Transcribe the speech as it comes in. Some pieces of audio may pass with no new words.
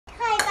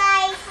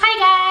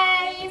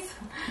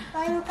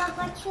Welcome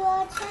back to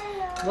our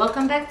channel.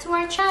 Welcome back to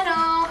our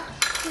channel.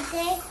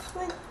 Today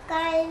we're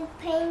going to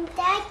paint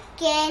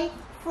again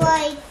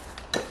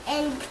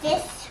and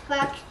this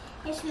box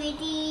is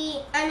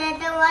really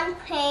another one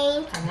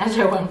paint.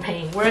 Another one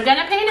paint. We're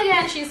gonna paint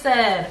again, she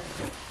said.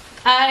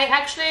 I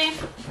actually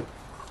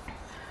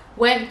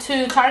went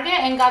to Target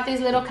and got these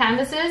little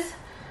canvases.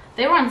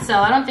 They were on sale.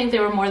 I don't think they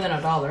were more than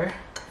 $1.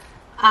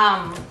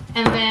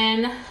 And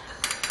then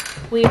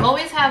we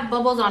always have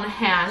bubbles on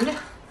hand.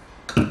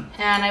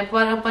 And I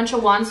bought a bunch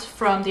of ones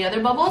from the other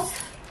bubbles.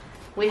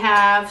 We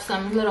have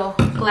some little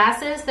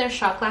glasses. They're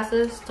shot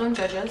glasses. Don't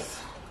judge us.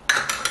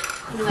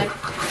 We like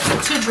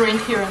to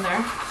drink here and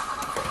there.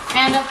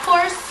 And of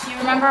course, you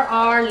remember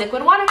our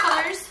liquid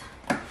watercolors.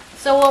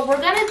 So what we're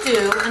gonna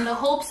do, and the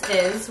hopes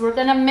is, we're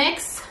gonna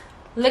mix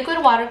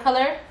liquid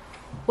watercolor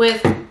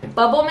with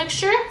bubble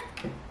mixture.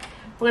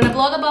 We're gonna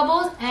blow the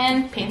bubbles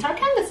and paint our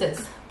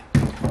canvases.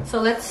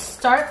 So let's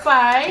start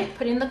by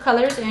putting the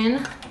colors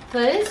in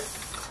this.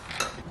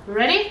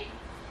 Ready?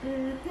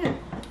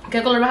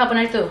 ¿Qué color vas a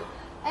poner tú?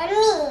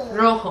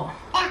 Rojo.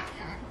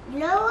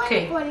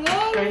 Okay,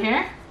 right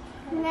here.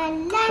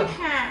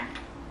 Naranja.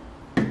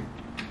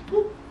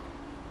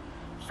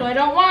 So I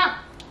don't want,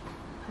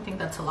 I think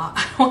that's a lot.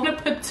 I don't want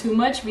to put too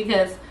much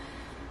because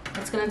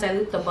it's going to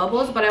dilute the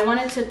bubbles, but I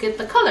wanted to get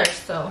the colors,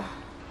 so.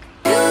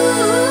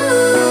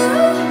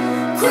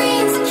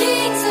 Queens and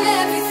kings of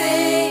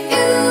everything.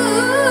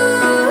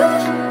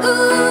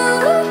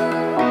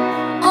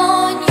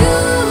 On you.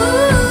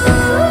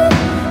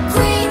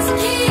 Queens and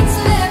kings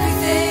of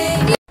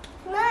everything.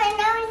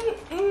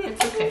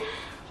 It's okay.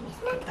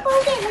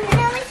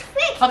 Now it's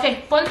fixed. Okay,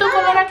 pon tu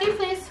color aquí,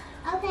 please.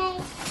 Okay.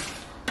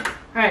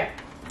 Alright.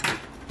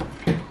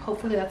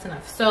 Hopefully that's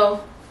enough.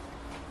 So,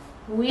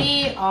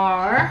 we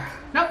are,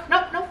 nope.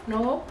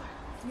 No.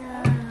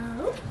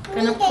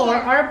 Gonna pour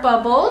our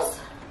bubbles.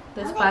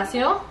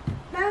 Despacio.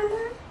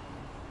 Mama.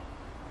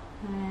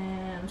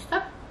 And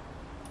stop.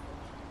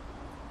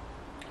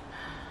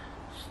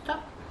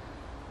 Stop.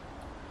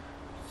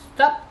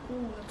 Stop.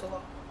 Ooh, that's a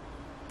lot.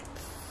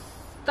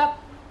 Stop.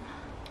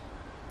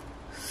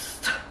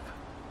 Stop.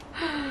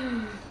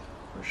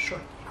 We're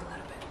short a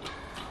little bit.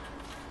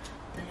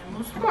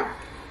 Tenemos more.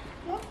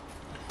 Okay.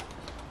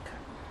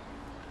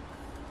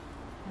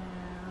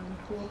 And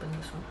who opened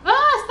this one?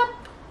 Ah, stop.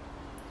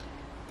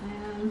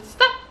 And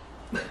stop.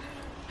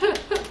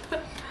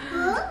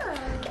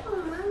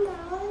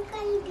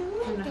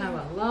 I'm gonna have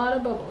a lot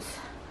of bubbles.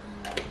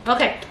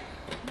 Okay.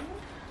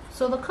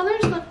 So the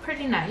colors look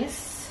pretty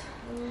nice.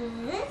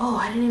 Oh,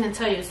 I didn't even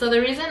tell you. So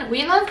the reason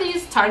we love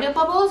these Target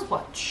bubbles,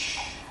 watch.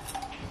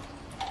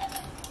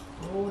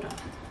 Hold on.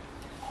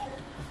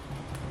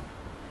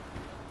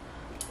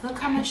 Look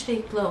how much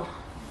they glow.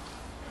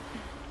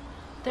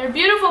 They're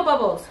beautiful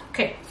bubbles.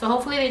 Okay, so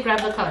hopefully they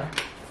grab the color.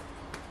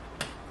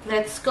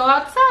 Let's go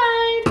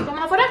outside.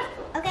 Vamos afuera.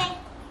 Okay.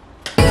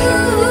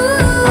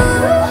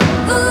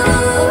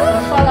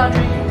 Don't fall,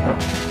 Audrey.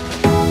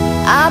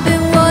 I've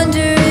been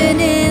wandering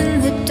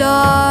in the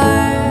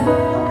dark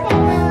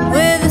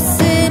with a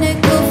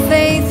cynical,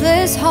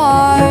 faithless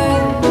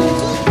heart.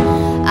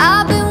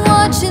 I've been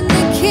watching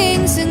the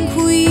kings and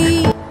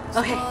queens.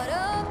 Okay,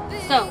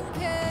 so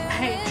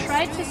I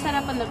tried to set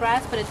up on the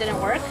grass, but it didn't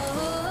work.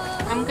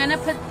 I'm gonna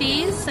put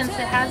these, since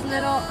it has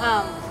little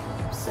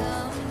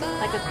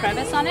like a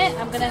crevice on it,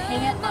 I'm gonna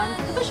hang it on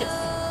the bushes.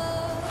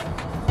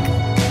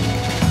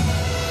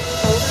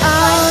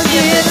 I'll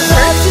give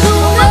love to the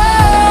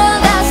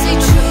world. I stay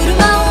true to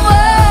my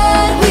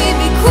word. We'd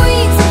be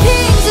queens and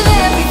kings of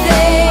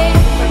everything.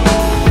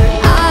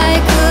 I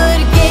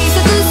could gaze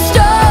at the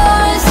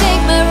stars,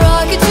 take my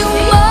rocket to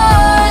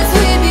Mars.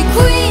 We'd be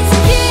queens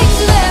and kings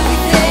of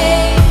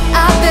everything.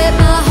 I bet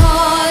my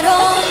heart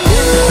on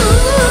you.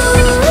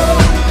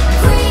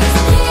 Queens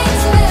and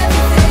kings of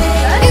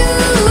everything.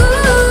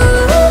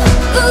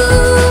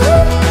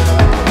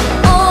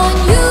 On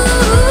you.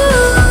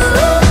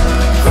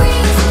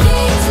 Queens and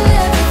kings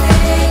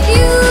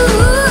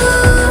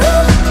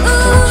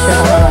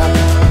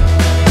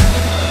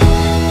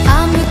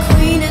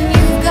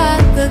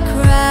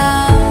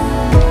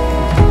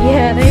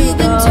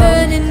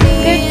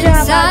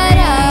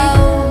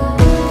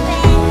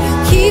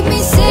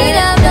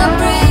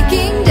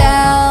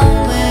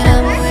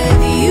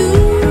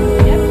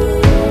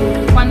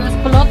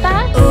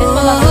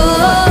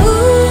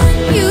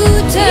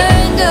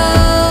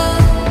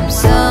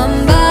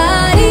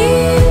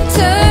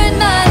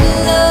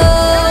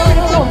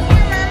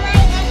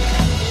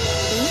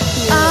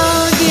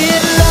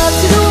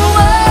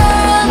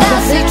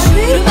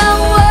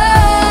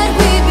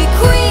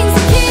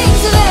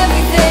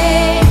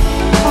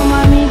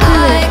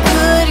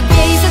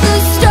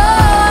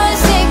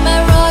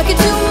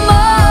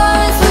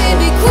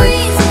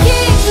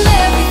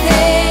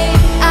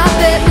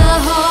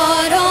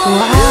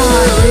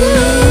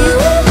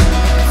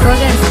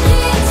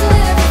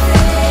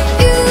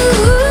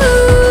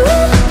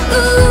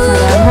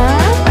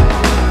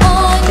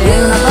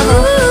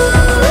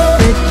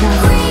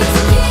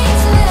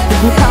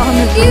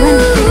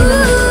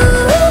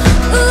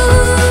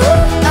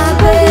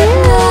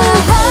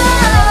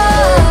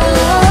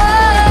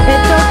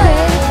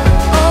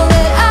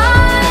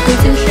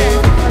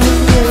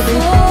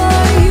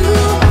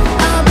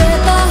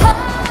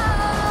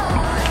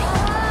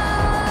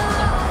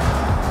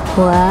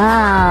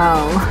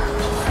Wow.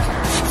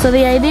 So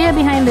the idea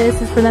behind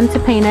this is for them to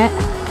paint it.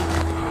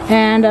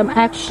 And I'm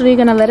actually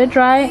gonna let it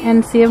dry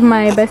and see if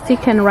my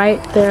bestie can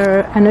write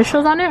their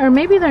initials on it or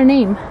maybe their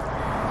name.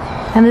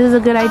 And this is a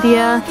good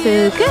idea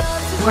to get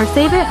or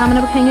save it. I'm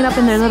gonna hang it up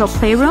in their little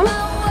playroom.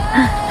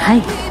 Hi.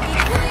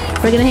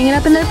 We're gonna hang it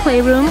up in their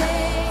playroom.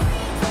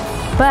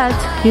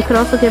 But you could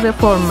also give it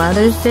for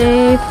Mother's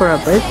Day, for a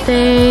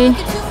birthday,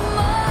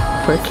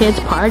 for a kid's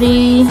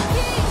party,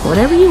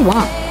 whatever you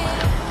want.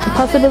 The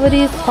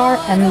possibilities are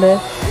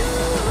endless.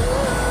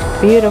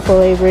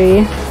 Beautiful,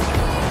 Avery.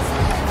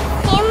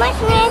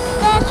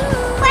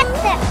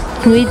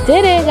 We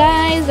did it,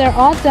 guys. They're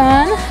all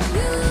done.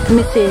 Let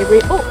me see,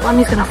 Avery. Oh,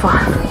 mommy's gonna fall.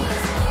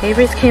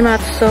 Avery's came out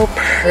so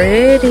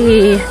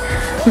pretty.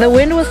 The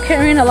wind was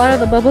carrying a lot of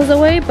the bubbles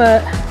away,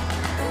 but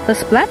the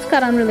splats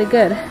got on really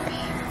good.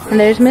 And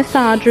there's Miss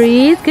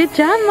Audrey's. Good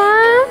job,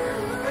 Mom.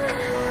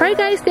 Alright,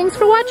 guys. Thanks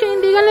for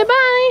watching. Díganle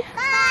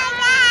bye.